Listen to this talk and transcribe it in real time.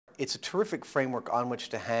it's a terrific framework on which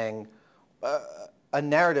to hang a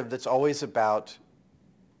narrative that's always about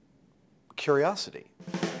curiosity.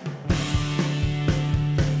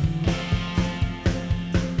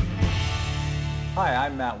 Hi,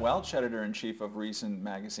 I'm Matt Welch, editor-in-chief of Reason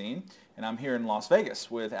magazine, and I'm here in Las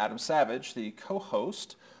Vegas with Adam Savage, the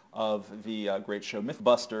co-host of the great show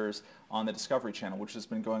Mythbusters on the Discovery Channel, which has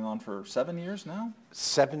been going on for 7 years now?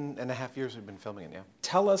 7.5 years we've been filming it, yeah.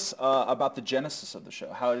 Tell us about the genesis of the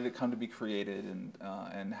show. How did it come to be created,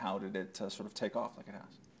 and how did it sort of take off like it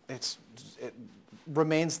has? It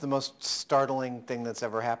remains the most startling thing that's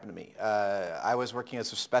ever happened to me. I was working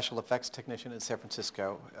as a special effects technician in San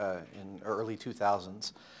Francisco in early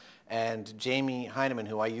 2000s, and Jamie Hyneman,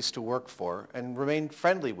 who I used to work for and remained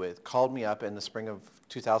friendly with, called me up in the spring of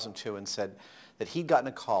 2002 and said that he'd gotten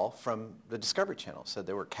a call from the Discovery Channel, said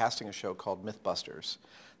they were casting a show called Mythbusters.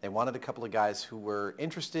 They wanted a couple of guys who were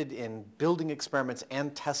interested in building experiments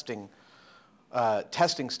and testing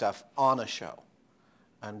stuff on a show.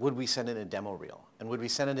 And would we send in a demo reel? And would we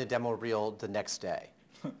send in a demo reel the next day?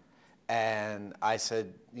 And I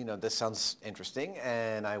said, you know, this sounds interesting.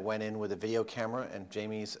 And I went in with a video camera, and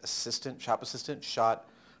Jamie's shop assistant, shot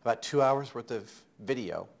about 2 hours worth of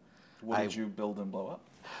video. What did you build and blow up?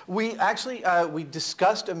 We actually, we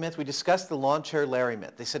discussed a myth. We discussed the lawn chair Larry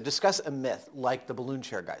myth. They said, discuss a myth like the balloon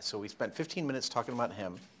chair guy. So we spent 15 minutes talking about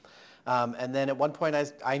him. And then at one point,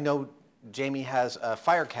 I know Jamie has a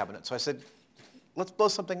fire cabinet. So I said, let's blow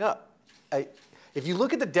something up. If you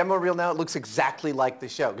look at the demo reel now, it looks exactly like the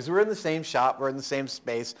show, because we're in the same shop, we're in the same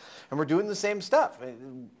space, and we're doing the same stuff.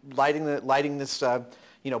 Lighting this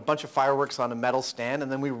bunch of fireworks on a metal stand,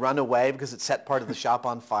 and then we run away because it set part of the shop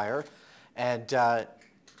on fire. And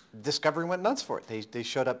Discovery went nuts for it. They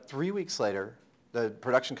showed up 3 weeks later. The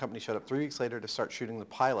production company showed up 3 weeks later to start shooting the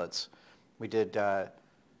pilots. We did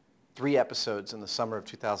 3 episodes in the summer of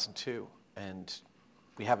 2002, and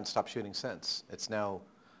we haven't stopped shooting since. It's now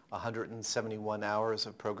 171 hours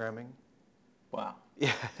of programming. Wow.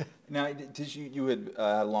 Yeah. Now, you had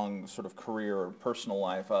a long sort of career or personal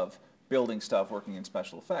life of building stuff, working in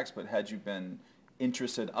special effects, but had you been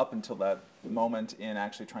interested up until that moment in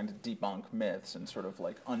actually trying to debunk myths and sort of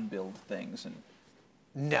like unbuild things? And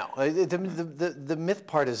no, the myth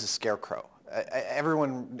part is a scarecrow.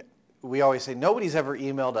 We always say, nobody's ever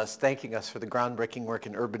emailed us thanking us for the groundbreaking work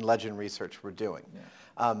in urban legend research we're doing.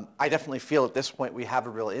 Yeah. I definitely feel at this point we have a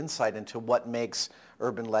real insight into what makes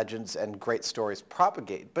urban legends and great stories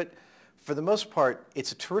propagate. But for the most part,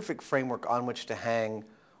 it's a terrific framework on which to hang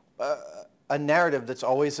a narrative that's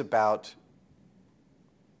always about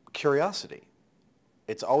curiosity.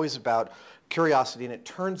 It's always about curiosity, and it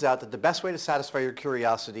turns out that the best way to satisfy your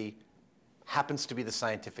curiosity happens to be the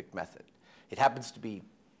scientific method. It happens to be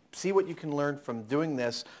see what you can learn from doing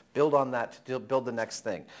this, build on that to build the next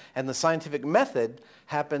thing. And the scientific method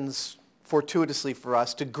happens fortuitously for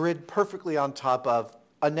us to grid perfectly on top of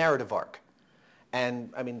a narrative arc.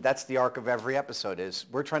 And I mean, that's the arc of every episode, is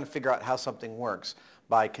we're trying to figure out how something works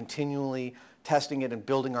by continually testing it and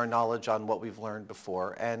building our knowledge on what we've learned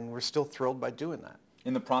before. And we're still thrilled by doing that.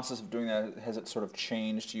 In the process of doing that, has it sort of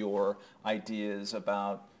changed your ideas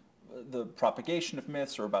about the propagation of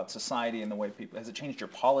myths or about society and the way people, has it changed your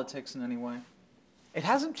politics in any way? It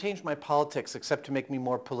hasn't changed my politics except to make me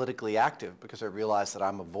more politically active, because I realize that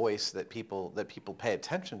I'm a voice that people pay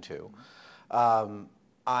attention to. I'm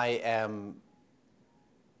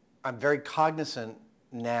very cognizant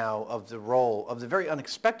now of the very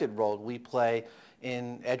unexpected role we play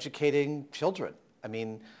in educating children. I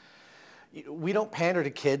mean, we don't pander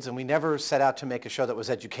to kids, and we never set out to make a show that was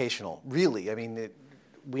educational, really. I mean,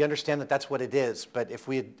 we understand that that's what it is, but if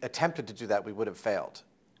we had attempted to do that, we would have failed.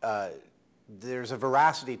 There's a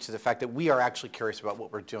veracity to the fact that we are actually curious about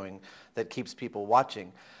what we're doing that keeps people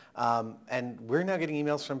watching. And we're now getting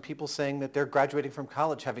emails from people saying that they're graduating from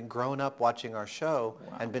college having grown up watching our show.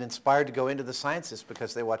 Wow. And been inspired to go into the sciences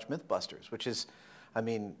because they watch Mythbusters, which is, I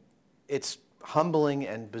mean, it's humbling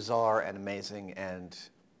and bizarre and amazing and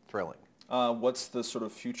thrilling. What's the sort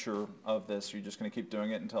of future of this? Are you just going to keep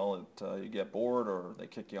doing it until you get bored or they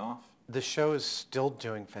kick you off? The show is still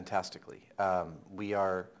doing fantastically. We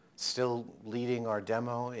are still leading our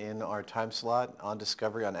demo in our time slot on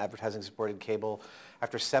Discovery on advertising-supported cable.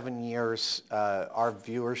 After 7 years, our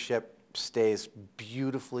viewership stays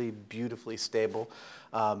beautifully, beautifully stable.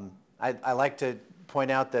 I like to point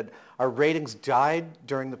out that our ratings died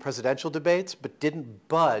during the presidential debates, but didn't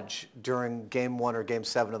budge during Game 1 or Game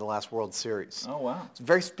 7 of the last World Series. Oh, wow. It's a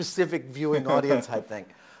very specific viewing audience type thing.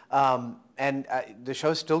 And the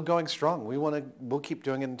show's still going strong. We'll keep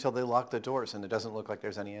doing it until they lock the doors, and it doesn't look like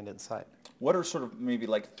there's any end in sight. What are sort of maybe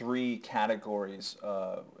like 3 categories,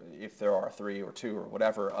 if there are 3 or 2 or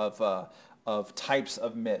whatever, of types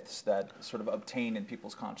of myths that sort of obtain in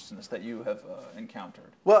people's consciousness that you have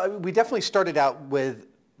encountered? Well, we definitely started out with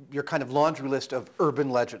your kind of laundry list of urban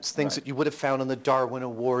legends, things that you would have found on the Darwin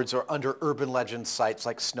Awards or under urban legend sites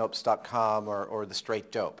like Snopes.com or The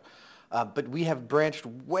Straight Dope. But we have branched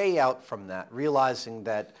way out from that, realizing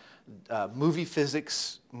that movie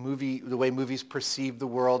physics, the way movies perceive the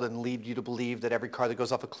world and lead you to believe that every car that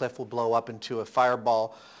goes off a cliff will blow up into a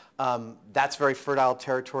fireball, that's very fertile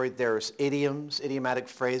territory. There's idioms, idiomatic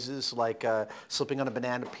phrases like slipping on a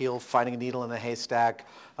banana peel, finding a needle in a haystack.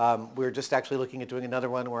 We're just actually looking at doing another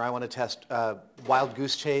one where I want to test wild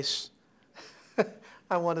goose chase.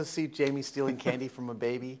 I want to see Jamie stealing candy from a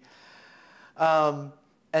baby.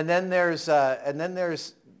 And then there's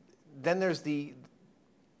the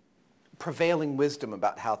prevailing wisdom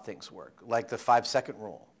about how things work, like the 5-second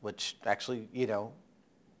rule, which actually,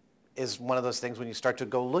 is one of those things when you start to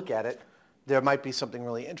go look at it, there might be something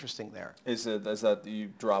really interesting there. Is that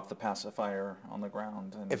you drop the pacifier on the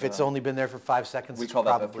ground? And, if it's only been there for 5 seconds, we it's call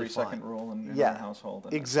that the probably 3-second fine. rule in Yeah, our household.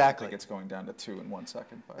 And exactly. I think it's going down to 2 in 1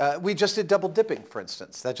 second. We just did double dipping, for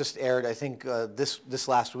instance. That just aired, I think, this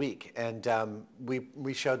last week, and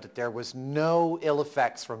we showed that there was no ill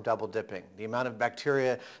effects from double dipping. The amount of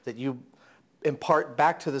bacteria that you impart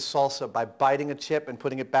back to the salsa by biting a chip and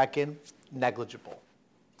putting it back in, negligible.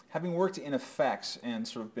 Having worked in effects and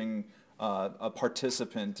sort of being a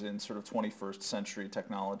participant in sort of 21st century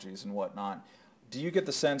technologies and whatnot, do you get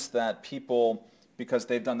the sense that people, because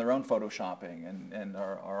they've done their own photoshopping and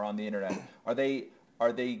are on the internet, are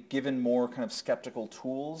they given more kind of skeptical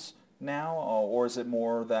tools now, or is it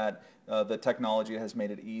more that the technology has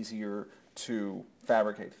made it easier to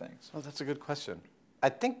fabricate things? Oh, that's a good question.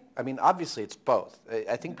 I mean, obviously it's both.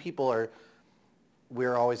 I think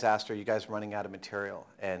we're always asked, are you guys running out of material?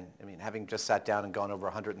 And I mean, having just sat down and gone over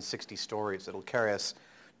 160 stories, it'll carry us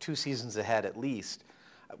 2 seasons ahead at least.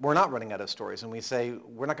 We're not running out of stories, and we say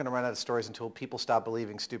we're not going to run out of stories until people stop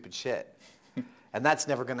believing stupid shit. And that's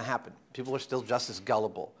never going to happen. People are still just as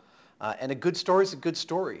gullible. And a good story is a good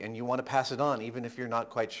story, and you want to pass it on even if you're not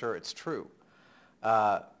quite sure it's true.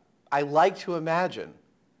 I like to imagine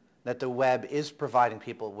that the web is providing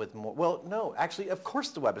people with more, well, no, actually, of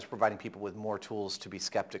course the web is providing people with more tools to be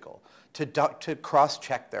skeptical, to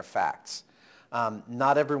cross-check their facts.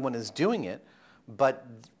 Not everyone is doing it, but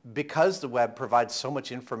because the web provides so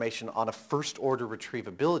much information on a first-order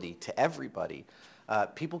retrievability to everybody,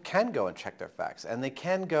 people can go and check their facts, and they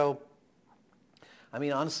can go, I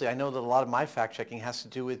mean, honestly, I know that a lot of my fact-checking has to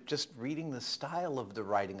do with just reading the style of the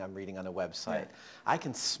writing I'm reading on a website. Yeah. I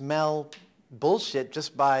can smell bullshit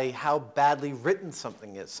just by how badly written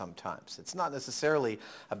something is sometimes. It's not necessarily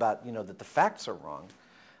about, that the facts are wrong.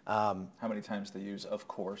 How many times they use "of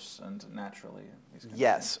course" and "naturally"?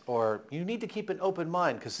 Yes, or you need to keep an open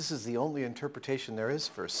mind because this is the only interpretation there is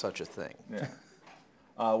for such a thing. Yeah.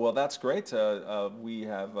 Well, that's great. We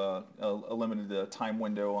have a limited time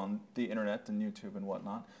window on the internet and YouTube and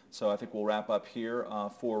whatnot. So I think we'll wrap up here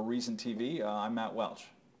for ReasonTV. I'm Matt Welch.